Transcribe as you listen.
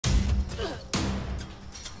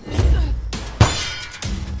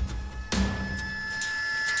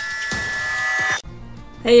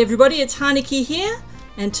Hey everybody, it's Haneke here,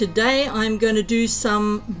 and today I'm going to do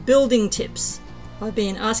some building tips. I've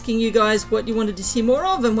been asking you guys what you wanted to see more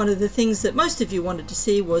of, and one of the things that most of you wanted to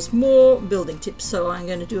see was more building tips, so I'm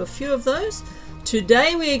going to do a few of those.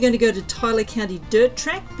 Today we are going to go to Tyler County Dirt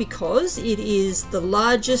Track because it is the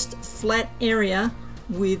largest flat area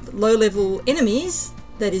with low-level enemies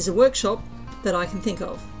that is a workshop that I can think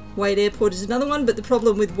of. Wade Airport is another one, but the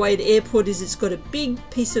problem with Wade Airport is it's got a big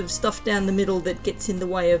piece of stuff down the middle that gets in the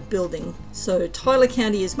way of building. So Tyler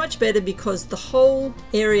County is much better because the whole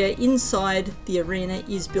area inside the arena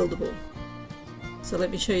is buildable. So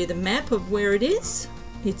let me show you the map of where it is.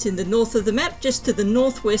 It's in the north of the map, just to the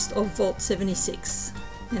northwest of Vault 76.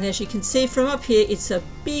 And as you can see from up here, it's a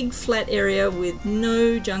big flat area with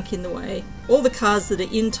no junk in the way. All the cars that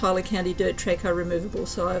are in Tyler County Dirt Track are removable,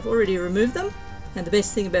 so I've already removed them. And the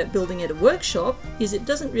best thing about building at a workshop is it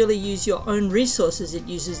doesn't really use your own resources, it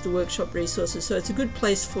uses the workshop resources, so it's a good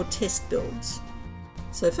place for test builds.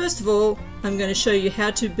 So first of all, I'm going to show you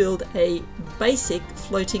how to build a basic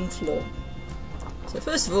floating floor. So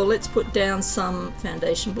first of all, let's put down some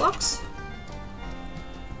foundation blocks.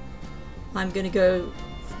 I'm going to go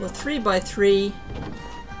for 3 by 3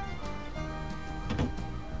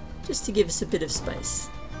 just to give us a bit of space.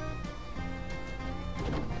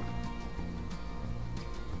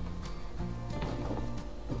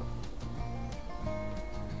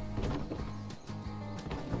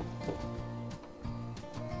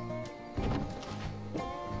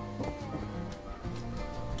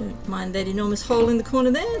 Don't mind that enormous hole in the corner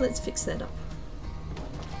there, let's fix that up.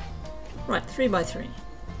 Right, 3 by 3.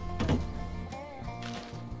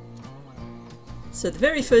 So the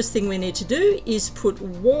very first thing we need to do is put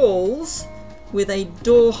walls with a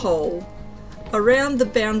door hole around the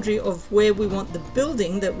boundary of where we want the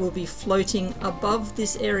building that will be floating above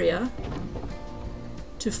this area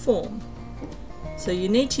to form. So you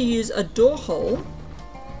need to use a door hole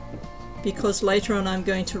because later on I'm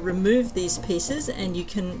going to remove these pieces, and you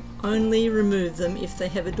can only remove them if they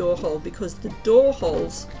have a door hole, because the door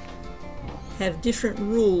holes have different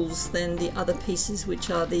rules than the other pieces,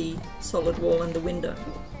 which are the solid wall and the window.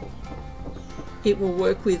 It will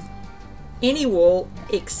work with any wall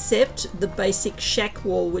except the basic shack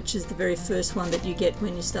wall, which is the very first one that you get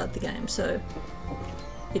when you start the game. So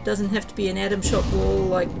it doesn't have to be an atom shop wall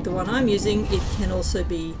like the one I'm using, it can also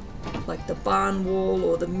be like the barn wall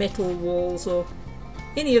or the metal walls or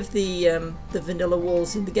any of the vanilla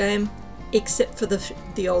walls in the game, except for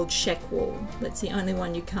the old shack wall. That's the only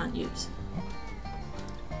one you can't use.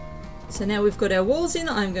 So now we've got our walls in,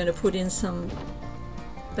 I'm going to put in some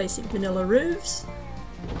basic vanilla roofs.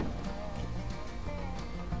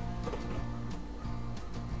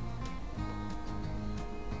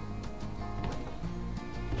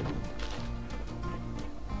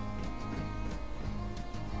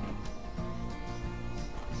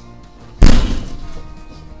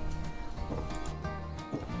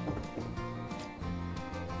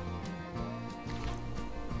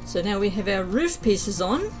 So now we have our roof pieces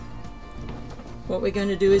on. What we're going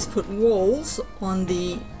to do is put walls on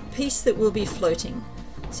the piece that will be floating.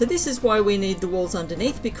 So this is why we need the walls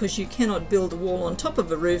underneath, because you cannot build a wall on top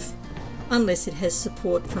of a roof unless it has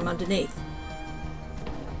support from underneath.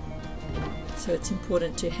 So it's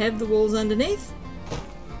important to have the walls underneath,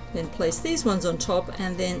 then place these ones on top,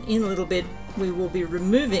 and then in a little bit we will be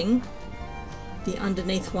removing the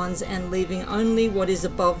underneath ones and leaving only what is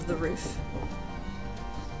above the roof.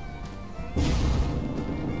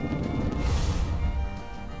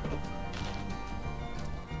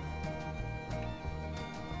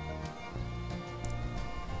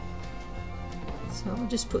 So I'll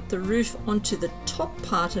just put the roof onto the top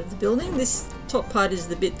part of the building. This top part is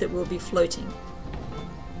the bit that will be floating.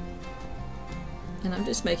 And I'm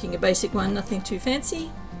just making a basic one, nothing too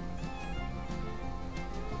fancy.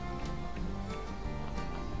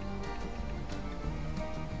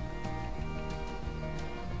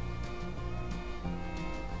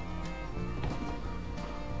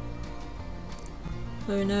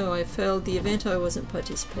 Oh no, I failed the event I wasn't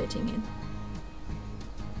participating in.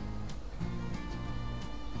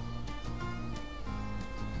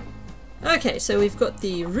 Okay, so we've got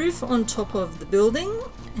the roof on top of the building,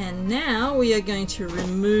 and now we are going to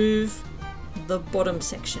remove the bottom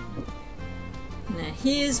section. Now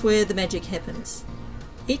here's where the magic happens.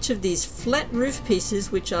 Each of these flat roof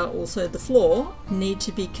pieces, which are also the floor, need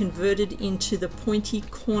to be converted into the pointy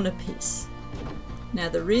corner piece. Now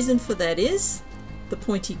the reason for that is the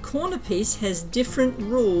pointy corner piece has different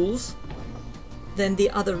rules than the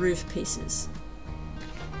other roof pieces.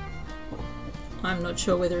 I'm not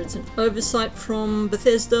sure whether it's an oversight from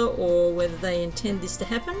Bethesda or whether they intend this to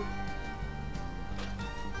happen.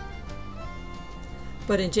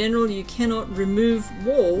 But in general, you cannot remove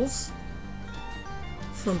walls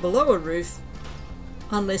from below a roof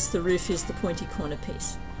unless the roof is the pointy corner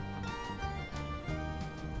piece.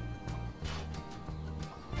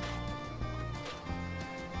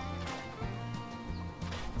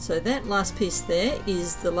 So that last piece there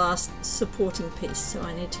is the last supporting piece. So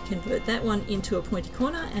I need to convert that one into a pointy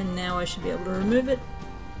corner, and now I should be able to remove it.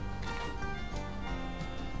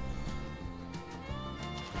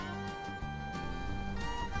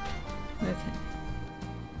 Okay.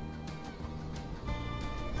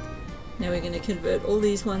 Now we're going to convert all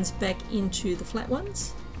these ones back into the flat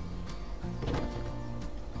ones.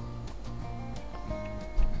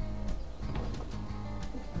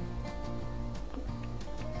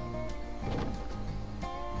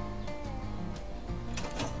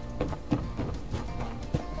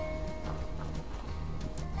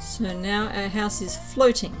 So now our house is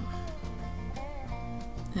floating.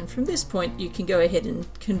 And from this point you can go ahead and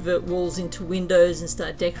convert walls into windows and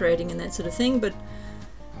start decorating and that sort of thing, but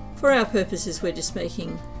for our purposes we're just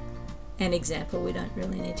making an example. We don't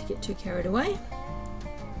really need to get too carried away.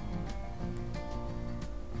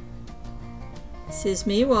 Says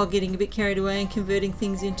me while getting a bit carried away and converting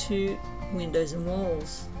things into windows and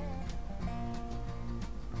walls.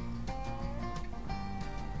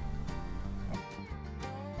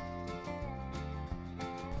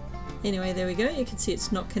 Anyway, there we go. You can see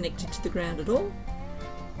it's not connected to the ground at all.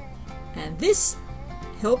 And this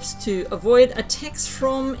helps to avoid attacks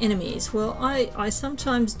from enemies. Well, I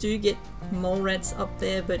sometimes do get mole rats up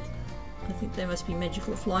there, but I think they must be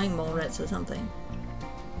magical flying mole rats or something.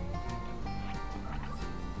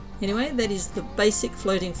 Anyway, that is the basic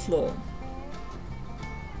floating floor.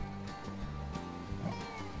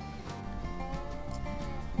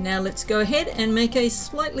 Now let's go ahead and make a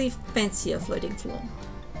slightly fancier floating floor.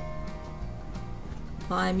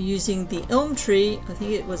 I'm using the elm tree, I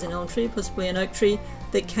think it was an elm tree, possibly an oak tree,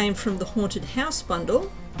 that came from the Haunted House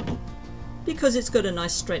bundle because it's got a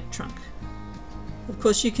nice straight trunk. Of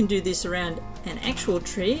course you can do this around an actual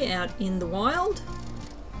tree out in the wild.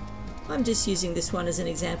 I'm just using this one as an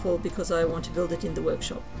example because I want to build it in the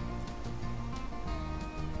workshop.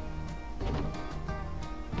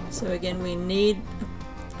 So again, we need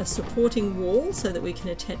a supporting wall so that we can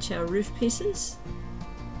attach our roof pieces.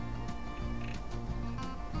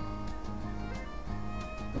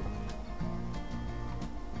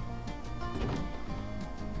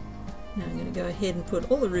 Now I'm going to go ahead and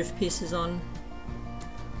put all the roof pieces on.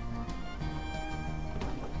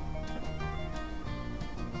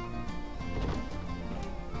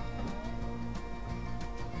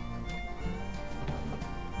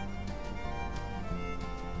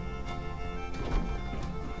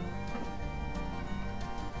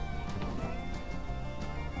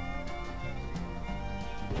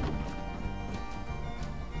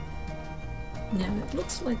 Now it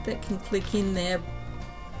looks like that can click in there.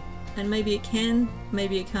 And maybe it can,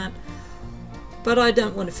 maybe it can't, but I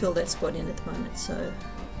don't want to fill that spot in at the moment, so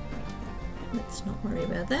let's not worry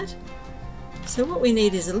about that. So what we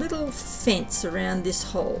need is a little fence around this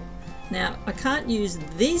hole. Now I can't use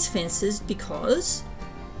these fences because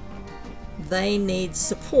they need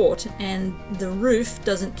support and the roof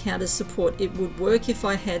doesn't count as support. It would work if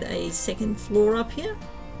I had a second floor up here,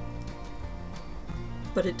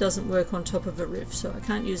 but it doesn't work on top of a roof, so I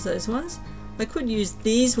can't use those ones. I could use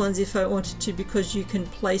these ones if I wanted to because you can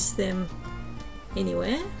place them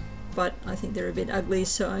anywhere, but I think they're a bit ugly,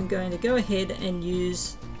 so I'm going to go ahead and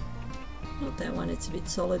use, not that one, it's a bit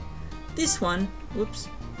solid, this one, whoops.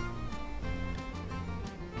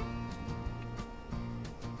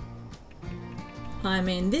 I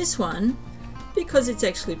mean this one because it's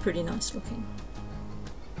actually pretty nice looking.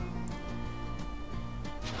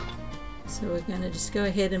 So we're going to just go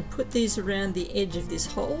ahead and put these around the edge of this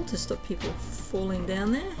hole to stop people falling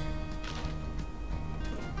down there.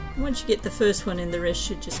 And once you get the first one in, the rest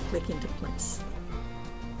should just click into place.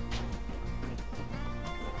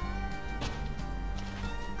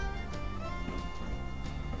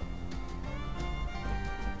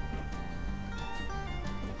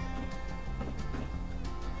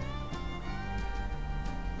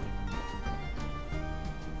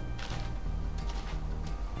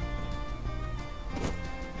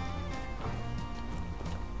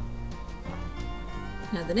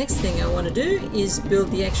 Now the next thing I want to do is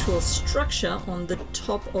build the actual structure on the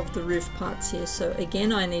top of the roof parts here. So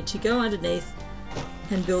again, I need to go underneath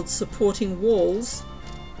and build supporting walls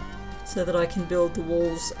so that I can build the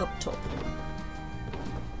walls up top.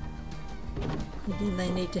 Again,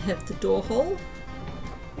 they need to have the door hole.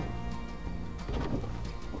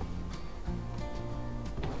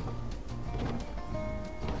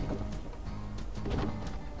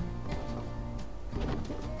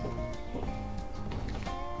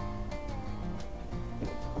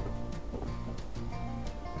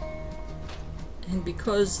 And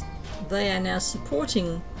because they are now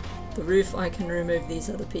supporting the roof, I can remove these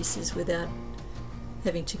other pieces without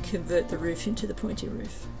having to convert the roof into the pointy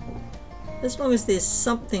roof. As long as there's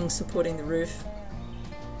something supporting the roof,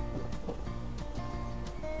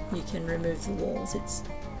 you can remove the walls.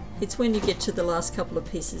 It's when you get to the last couple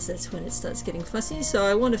of pieces that's when it starts getting fussy. So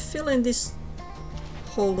I want to fill in this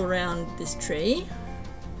hole around this tree.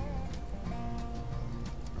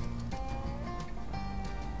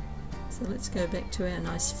 So let's go back to our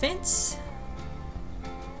nice fence.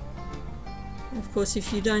 Of course,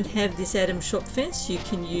 if you don't have this Adam Shop fence, you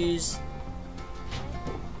can use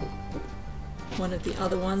one of the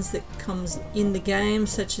other ones that comes in the game,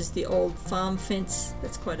 such as the old farm fence.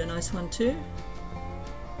 That's quite a nice one too.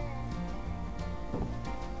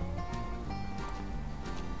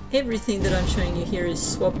 Everything that I'm showing you here is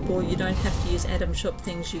swappable. You don't have to use Adam Shop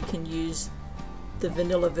things, you can use the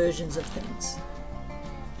vanilla versions of things.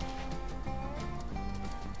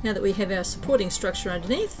 Now that we have our supporting structure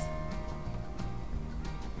underneath,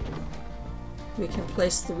 we can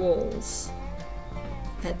place the walls.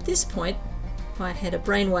 At this point, I had a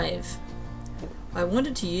brainwave. I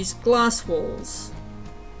wanted to use glass walls.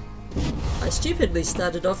 I stupidly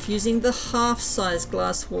started off using the half-size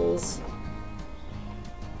glass walls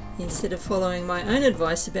instead of following my own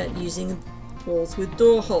advice about using walls with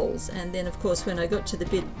door holes. And then of course when I got to the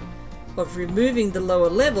bit of removing the lower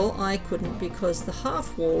level, I couldn't because the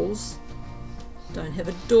half walls don't have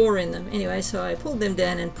a door in them. Anyway, so I pulled them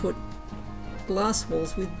down and put glass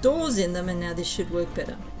walls with doors in them, and now this should work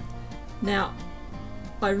better. Now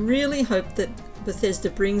I really hope that Bethesda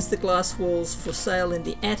brings the glass walls for sale in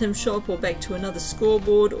the Atom Shop or back to another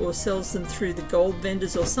scoreboard, or sells them through the gold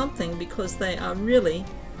vendors or something, because they are really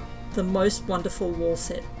the most wonderful wall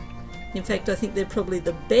set. In fact, I think they're probably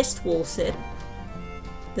the best wall set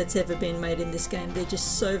that's ever been made in this game. They're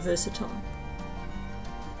just so versatile.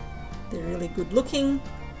 They're really good looking.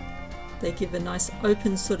 They give a nice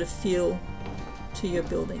open sort of feel to your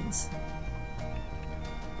buildings.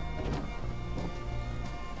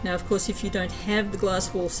 Now of course, if you don't have the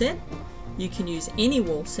glass wall set, you can use any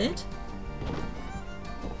wall set.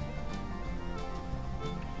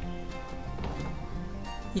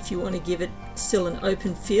 If you want to give it still an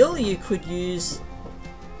open feel, you could use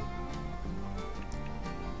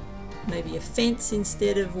maybe a fence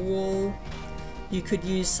instead of a wall. You could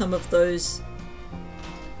use some of those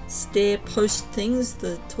stair post things,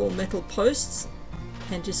 the tall metal posts,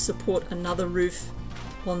 and just support another roof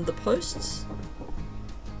on the posts.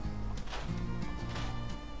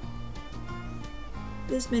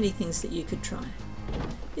 There's many things that you could try.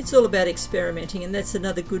 It's all about experimenting, and that's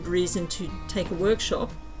another good reason to take a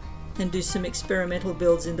workshop and do some experimental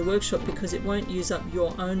builds in the workshop, because it won't use up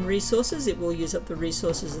your own resources, it will use up the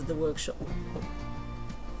resources of the workshop.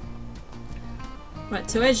 Right,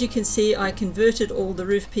 so as you can see, I converted all the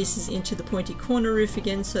roof pieces into the pointy corner roof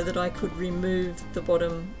again so that I could remove the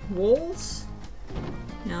bottom walls.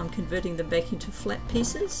 Now I'm converting them back into flat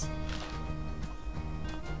pieces.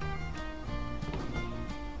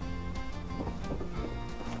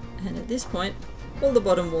 And at this point, all the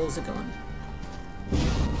bottom walls are gone.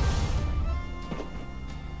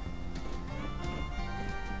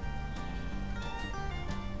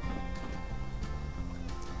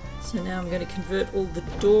 So now I'm going to convert all the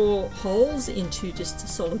door holes into just a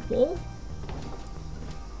solid wall.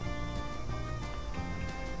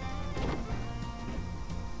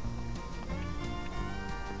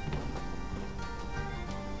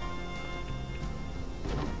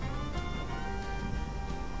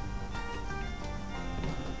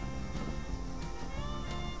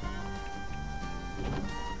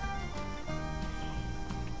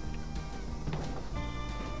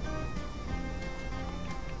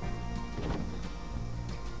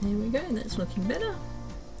 There we go, that's looking better.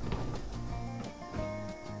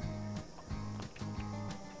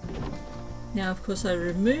 Now of course I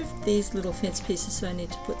removed these little fence pieces, so I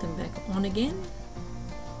need to put them back on again.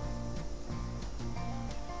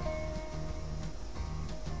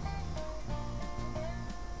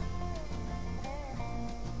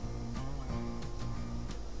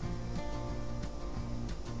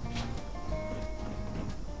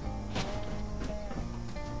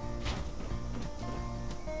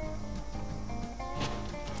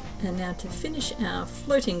 And now to finish our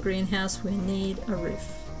floating greenhouse, we need a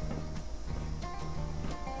roof.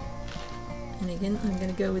 And again, I'm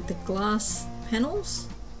going to go with the glass panels.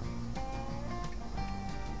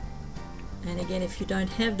 And again, if you don't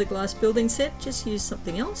have the glass building set, just use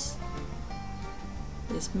something else.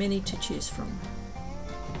 There's many to choose from.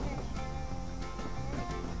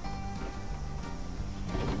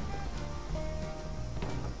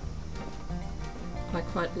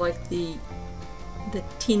 quite like the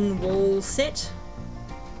tin wall set.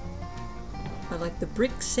 I like the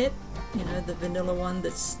brick set, you know, the vanilla one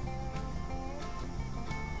that's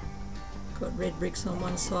got red bricks on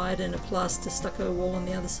one side and a plaster stucco wall on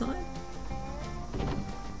the other side.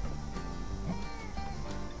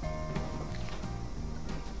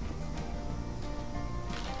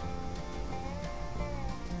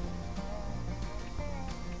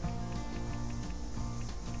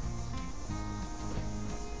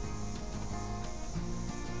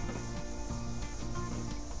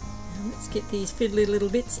 Let's get these fiddly little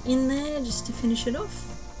bits in there just to finish it off.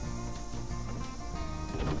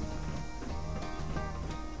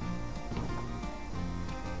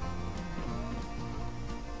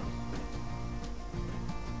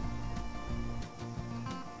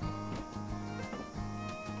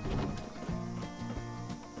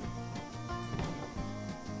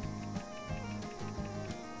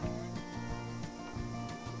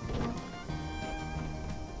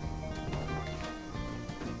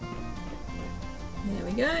 There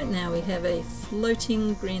we go, now we have a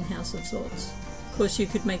floating greenhouse of sorts. Of course you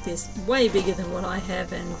could make this way bigger than what I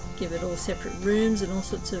have and give it all separate rooms and all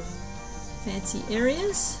sorts of fancy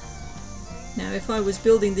areas. Now if I was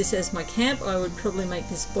building this as my camp, I would probably make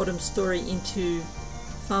this bottom story into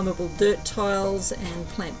farmable dirt tiles and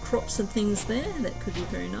plant crops and things there. That could be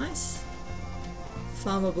very nice.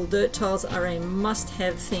 Farmable dirt tiles are a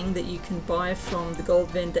must-have thing that you can buy from the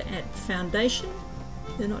gold vendor at Foundation.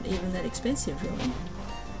 They're not even that expensive really.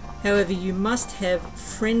 However, you must have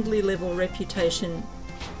friendly level reputation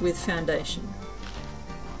with Foundation.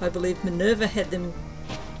 I believe Minerva had them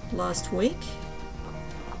last week.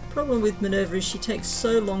 Problem with Minerva is she takes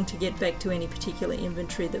so long to get back to any particular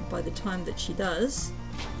inventory that by the time that she does,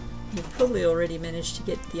 you've probably already managed to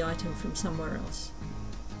get the item from somewhere else.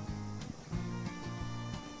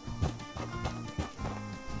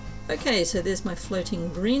 Okay, so there's my floating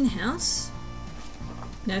greenhouse.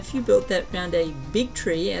 Now if you built that around a big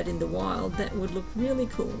tree out in the wild, that would look really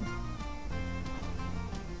cool.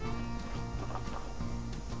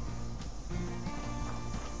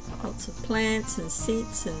 Lots of plants and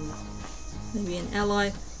seats and maybe an ally.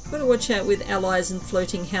 You've got to watch out with allies and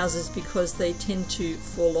floating houses because they tend to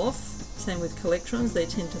fall off. Same with collectrons, they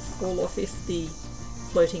tend to fall off if the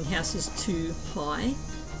floating house is too high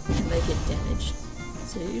and they get damaged.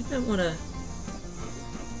 So you don't want to.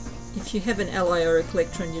 If you have an ally or a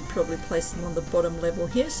collectron, you'd probably place them on the bottom level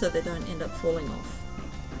here so they don't end up falling off.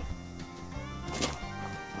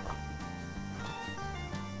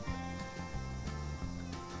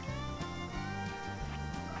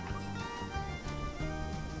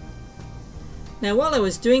 Now while I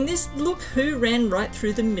was doing this, look who ran right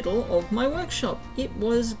through the middle of my workshop. It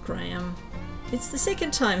was Graham. It's the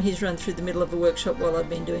second time he's run through the middle of a workshop while I've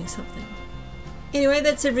been doing something. Anyway,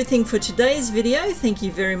 that's everything for today's video. Thank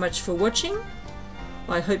you very much for watching.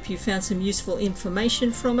 I hope you found some useful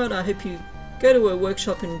information from it. I hope you go to a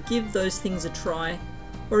workshop and give those things a try,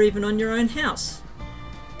 or even on your own house.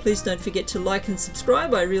 Please don't forget to like and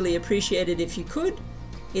subscribe. I really appreciate it if you could.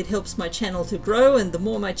 It helps my channel to grow, and the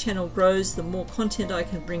more my channel grows, the more content I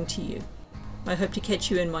can bring to you. I hope to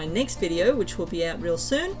catch you in my next video, which will be out real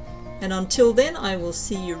soon. And until then, I will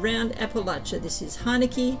see you round Appalachia. This is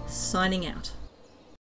Heineke signing out.